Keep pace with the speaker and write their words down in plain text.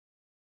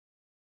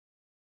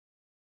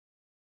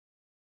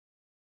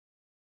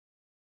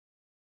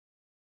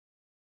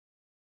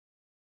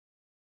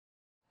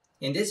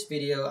In this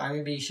video, I'm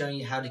going to be showing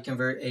you how to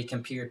convert a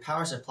computer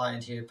power supply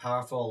into a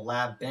powerful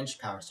lab bench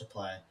power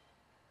supply.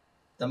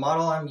 The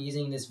model I'm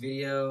using in this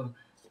video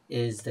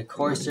is the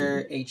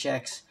Corsair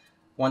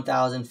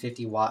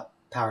HX1050 watt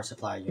power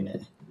supply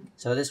unit.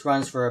 So this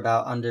runs for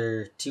about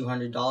under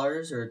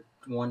 $200 or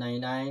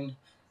 $199.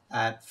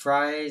 At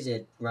Fry's,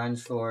 it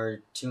runs for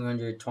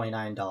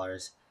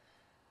 $229.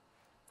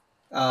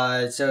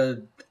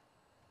 So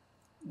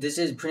this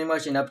is pretty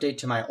much an update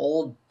to my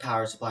old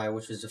power supply,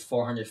 which was a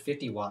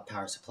 450 watt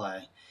power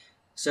supply.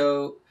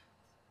 So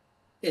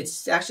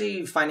it's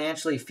actually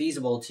financially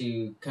feasible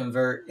to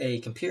convert a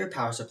computer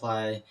power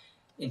supply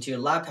into a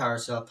lab power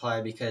supply,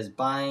 because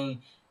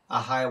buying a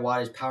high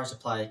wattage power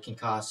supply can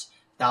cost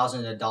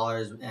thousands of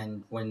dollars,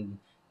 and when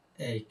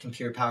a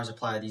computer power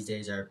supply these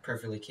days are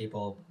perfectly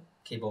capable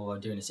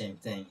of doing the same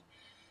thing.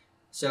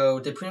 So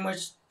pretty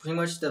much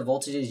the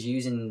voltages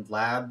used in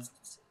labs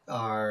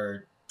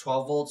are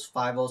 12 volts,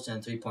 5 volts,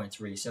 and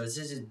 3.3. So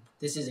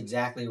this is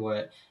exactly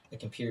what a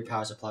computer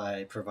power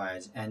supply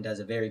provides, and does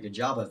a very good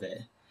job of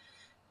it.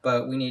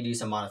 But we need to do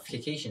some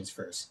modifications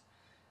first.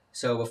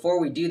 So before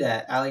we do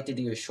that, I like to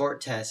do a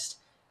short test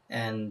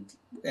and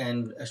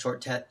a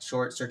short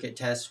circuit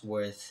test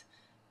with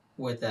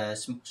a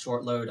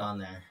short load on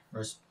there,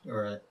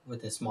 or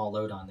with a small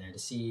load on there, to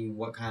see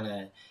what kind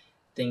of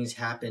things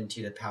happen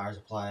to the power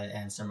supply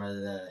and some of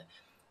the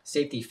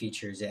safety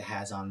features it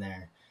has on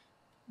there.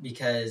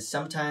 Because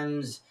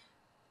sometimes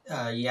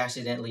you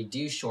accidentally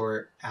do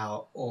short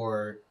out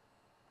or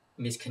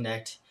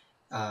misconnect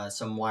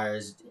some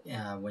wires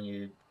when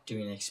you're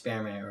doing an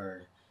experiment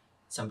or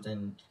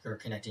something, or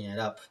connecting it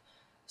up.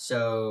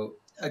 So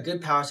a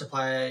good power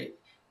supply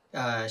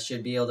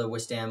should be able to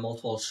withstand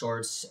multiple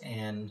shorts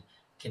and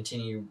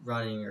continue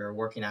running or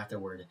working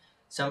afterward.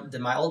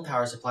 My old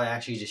power supply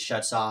actually just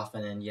shuts off,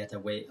 and then you have to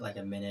wait like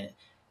a minute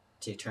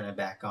to turn it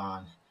back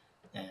on,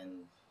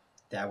 and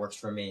that works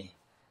for me.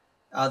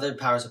 Other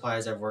power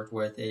supplies I've worked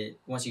with,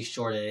 once you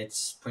short it,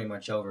 it's pretty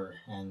much over,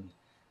 and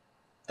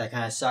that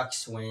kind of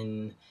sucks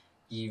when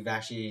you've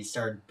actually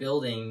started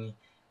building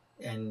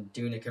and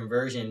doing a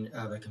conversion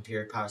of a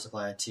computer power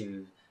supply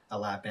to a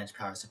lab bench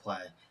power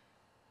supply,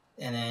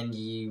 and then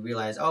you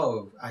realize,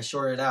 oh, I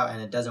shorted out and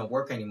it doesn't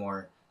work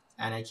anymore,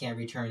 and I can't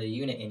return the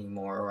unit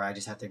anymore, or I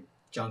just have to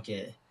junk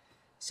it.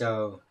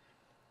 So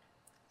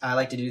I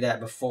like to do that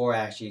before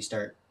I actually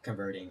start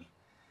converting.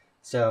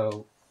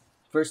 So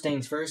first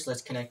things first,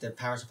 let's connect the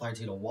power supply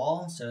to the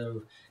wall.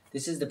 So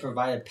this is the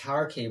provided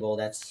power cable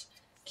that's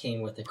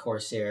came with the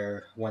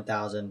Corsair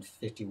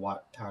 1050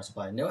 watt power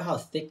supply. Note how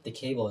thick the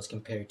cable is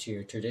compared to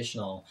your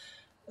traditional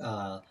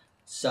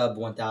sub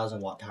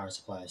 1000 watt power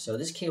supply. So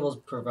this cable is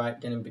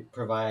going to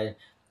provide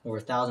over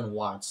 1000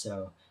 watts.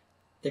 So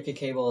thicker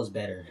cable is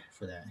better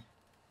for that.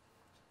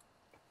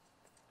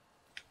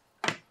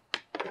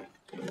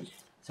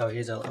 So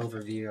here's an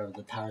overview of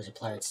the power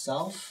supply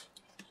itself.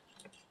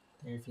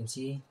 There you can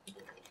see.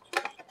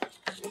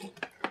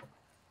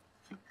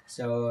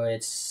 So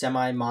it's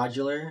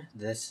semi-modular.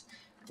 This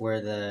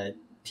where the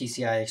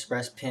PCI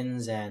Express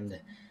pins and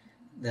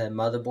the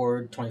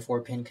motherboard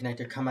 24 pin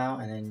connector come out,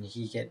 and then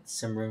you get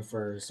some room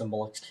for some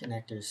bulk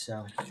connectors.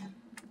 So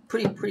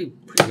pretty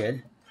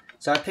good.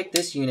 So I picked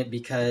this unit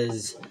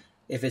because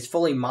if it's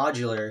fully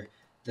modular,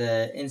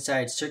 the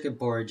inside circuit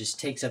board just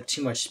takes up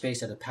too much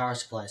space of the power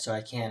supply, so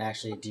I can't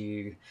actually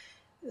do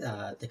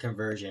the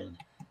conversion,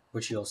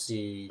 which you'll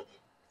see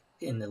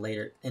in a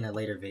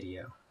later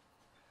video.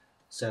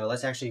 So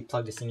let's actually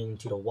plug this thing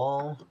into the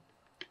wall.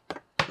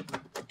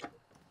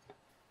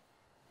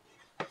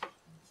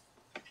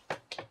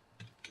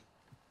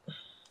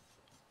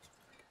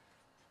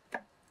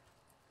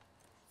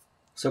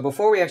 So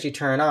before we actually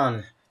turn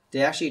on,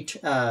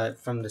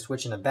 from the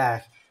switch in the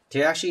back,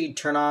 to actually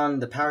turn on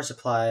the power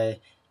supply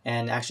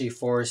and actually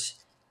force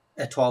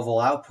a 12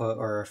 volt output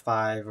or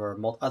 5 or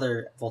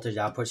other voltage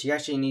outputs, you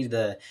actually need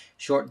to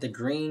short the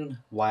green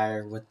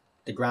wire with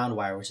the ground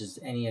wire, which is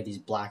any of these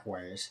black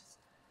wires.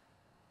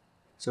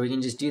 So we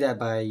can just do that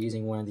by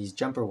using one of these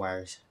jumper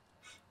wires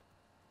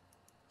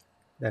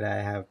that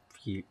I have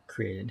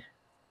created.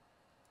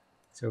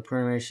 So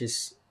pretty much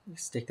just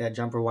stick that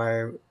jumper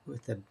wire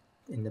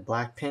in the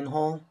black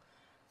pinhole,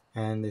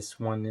 and this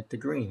one at the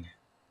green.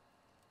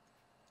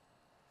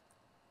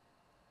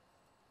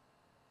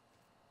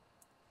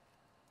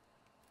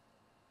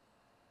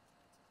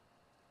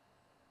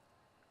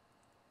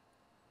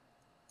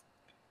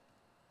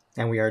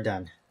 And we are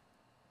done.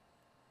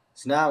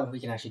 So now we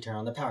can actually turn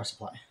on the power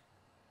supply.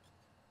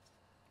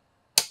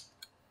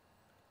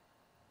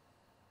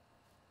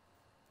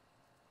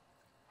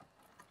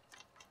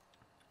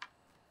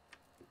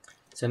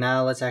 So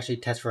now let's actually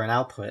test for an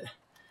output,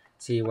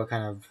 see what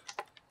kind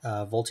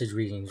of voltage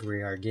readings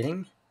we are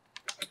getting.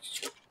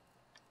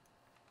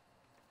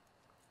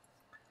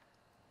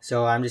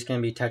 So I'm just going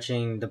to be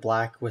touching the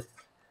black with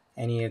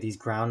any of these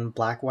ground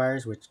black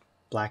wires, which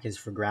black is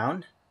for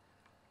ground.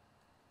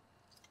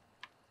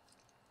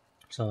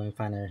 So let me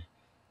find an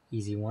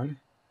easy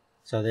one.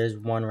 So there's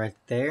one right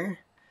there,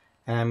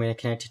 and I'm going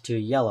to connect it to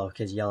yellow,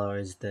 because yellow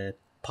is the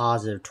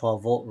positive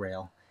 12 volt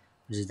rail,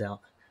 which is the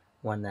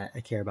one that I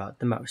care about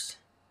the most.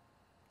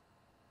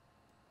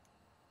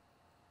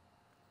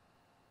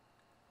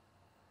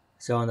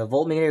 So on the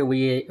voltmeter,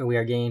 we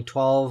are getting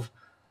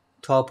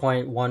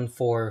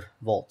 12.14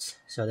 volts.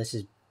 So this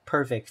is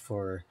perfect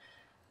for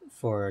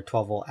a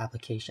 12 volt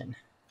application.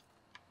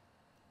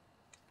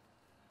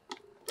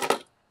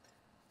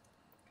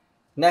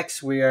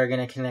 Next, we are going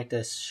to connect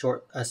a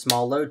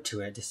small load to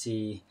it to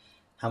see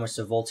how much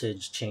the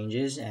voltage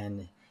changes,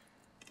 and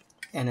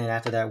then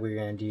after that, we're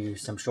going to do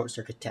some short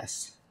circuit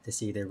tests to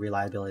see the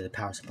reliability of the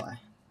power supply.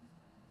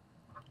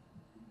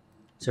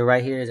 So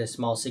right here is a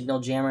small signal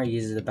jammer. It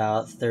uses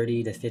about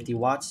 30 to 50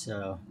 watts,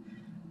 so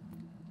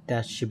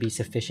that should be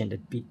sufficient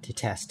to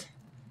test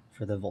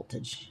for the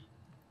voltage.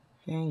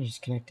 Okay,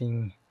 just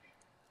connecting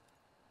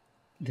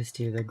this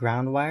to the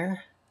ground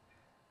wire,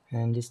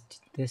 and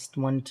just this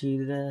one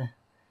to the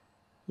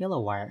yellow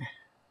wire,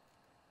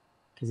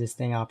 because this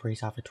thing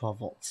operates off of 12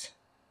 volts.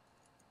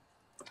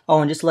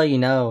 Oh, and just to let you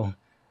know,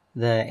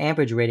 the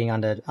amperage rating on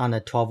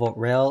the 12 volt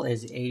rail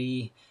is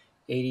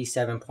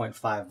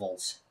 87.5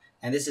 volts,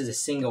 and this is a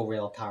single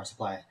rail power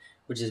supply,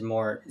 which is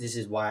more. This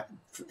is why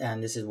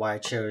I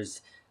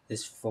chose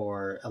this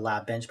for a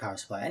lab bench power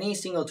supply. Any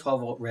single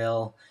 12 volt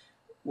rail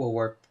will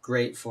work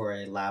great for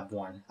a lab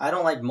one. I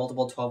don't like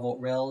multiple 12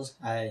 volt rails.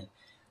 I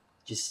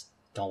just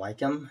don't like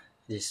them,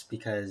 just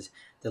because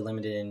they're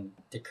limited in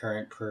the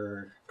current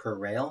per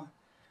rail.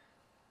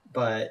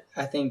 But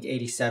I think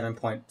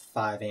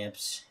 87.5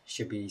 amps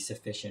should be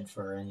sufficient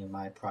for any of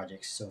my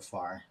projects so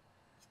far.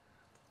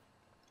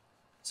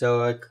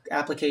 So an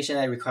application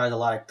that requires a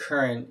lot of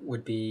current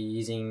would be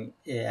using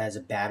it as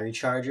a battery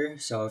charger.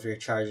 So if you're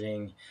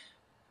charging,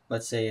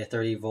 let's say, a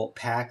 30 volt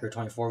pack or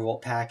 24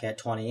 volt pack at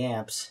 20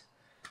 amps,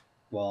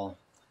 well,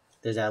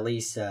 there's at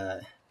least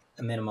a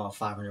minimum of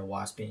 500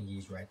 watts being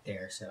used right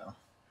there. So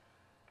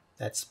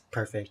that's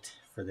perfect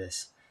for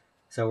this.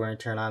 So we're going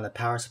to turn on the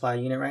power supply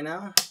unit right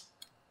now.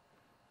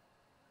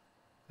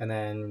 And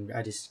then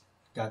I just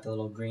got the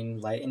little green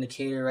light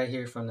indicator right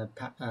here from the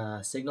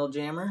signal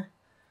jammer.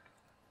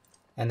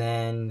 And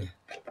then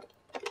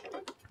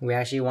we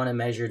actually want to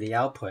measure the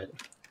output.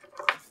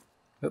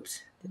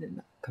 Oops, did it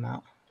not come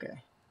out?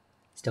 Okay,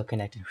 still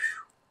connected.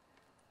 Whew.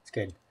 It's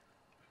good.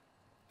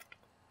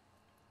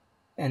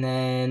 And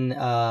then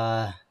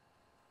now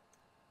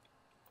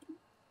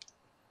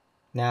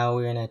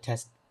we're gonna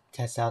test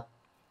out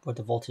what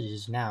the voltage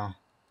is now.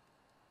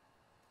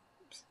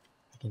 Oops,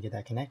 I can get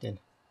that connected.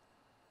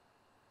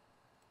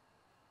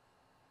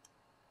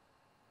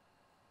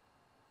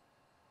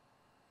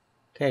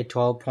 Okay,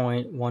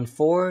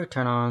 12.14,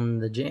 turn on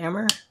the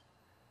jammer.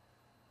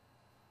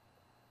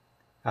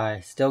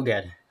 Alright, still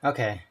good.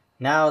 Okay,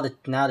 now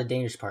the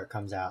dangerous part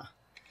comes out.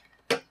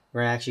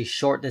 We're gonna actually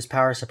short this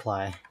power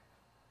supply.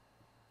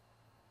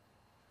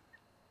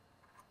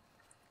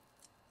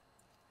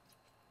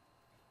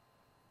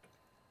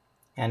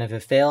 And if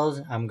it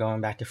fails, I'm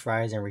going back to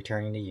fries and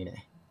returning the unit.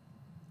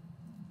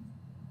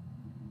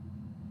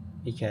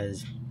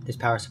 Because this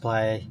power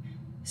supply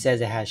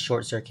says it has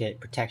short circuit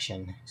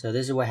protection. So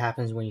this is what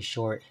happens when you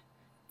short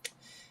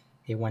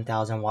a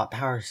 1000 watt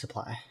power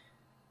supply.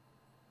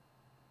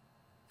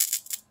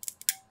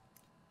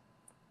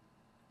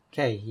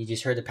 Okay, you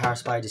just heard the power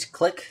supply just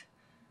click,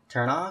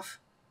 turn off.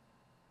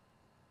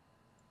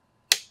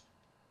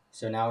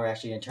 So now we're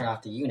actually going to turn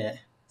off the unit.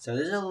 So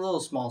there's a little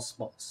small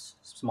sparks.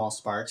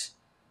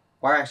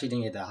 Wire actually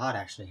didn't get that hot,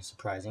 actually,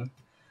 surprising.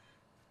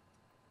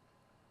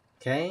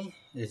 Okay,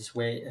 just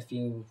wait a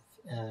few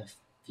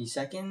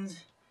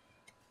seconds.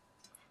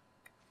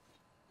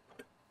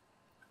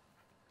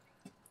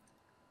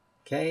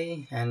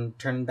 Okay, and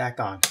turn back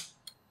on.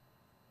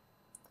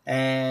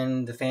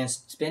 And the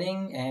fan's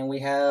spinning, and we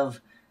have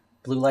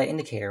blue light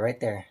indicator right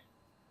there.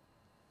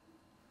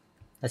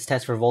 Let's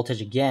test for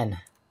voltage again.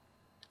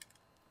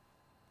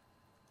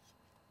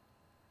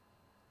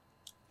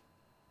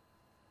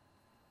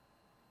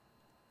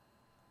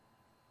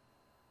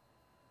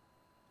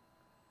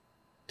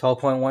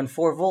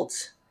 .14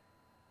 volts.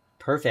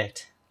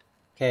 Perfect.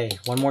 Okay,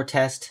 one more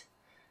test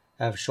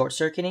of short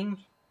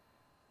circuiting,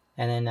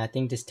 and then I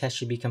think this test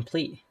should be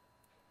complete.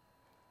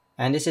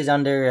 And this is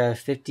under a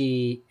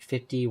 50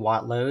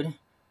 watt load.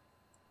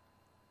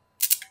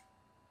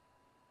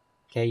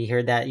 Okay, you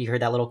heard that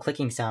little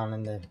clicking sound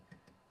in the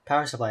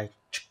power supply.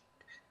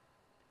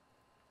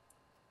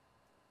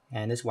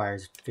 And this wire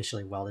is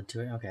officially welded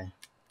to it.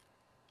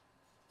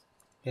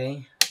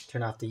 Okay,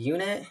 turn off the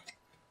unit.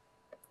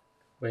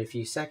 Wait a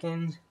few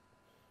seconds.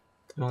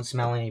 I don't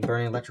smell any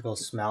burning electrical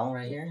smell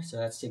right here, so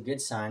that's a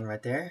good sign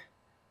right there.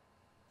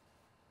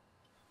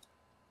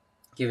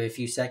 Give it a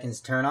few seconds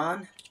to turn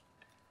on.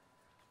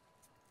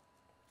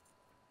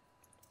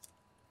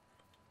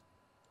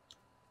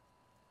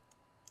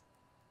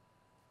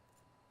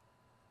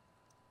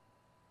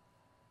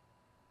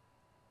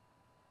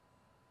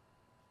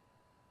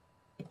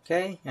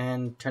 Okay,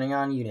 and turning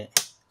on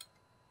unit.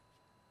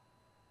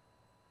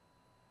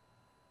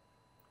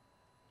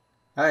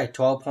 Alright,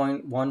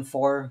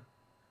 12.14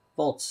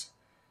 volts.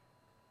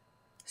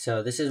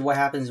 So this is what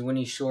happens when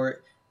you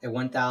short a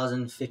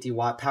 1050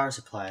 watt power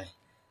supply.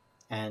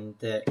 And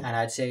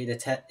I'd say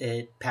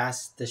it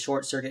passed the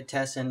short circuit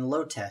test and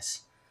load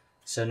test.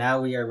 So now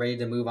we are ready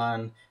to move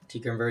on to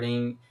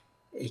converting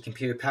a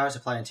computer power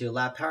supply into a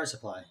lab power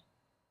supply.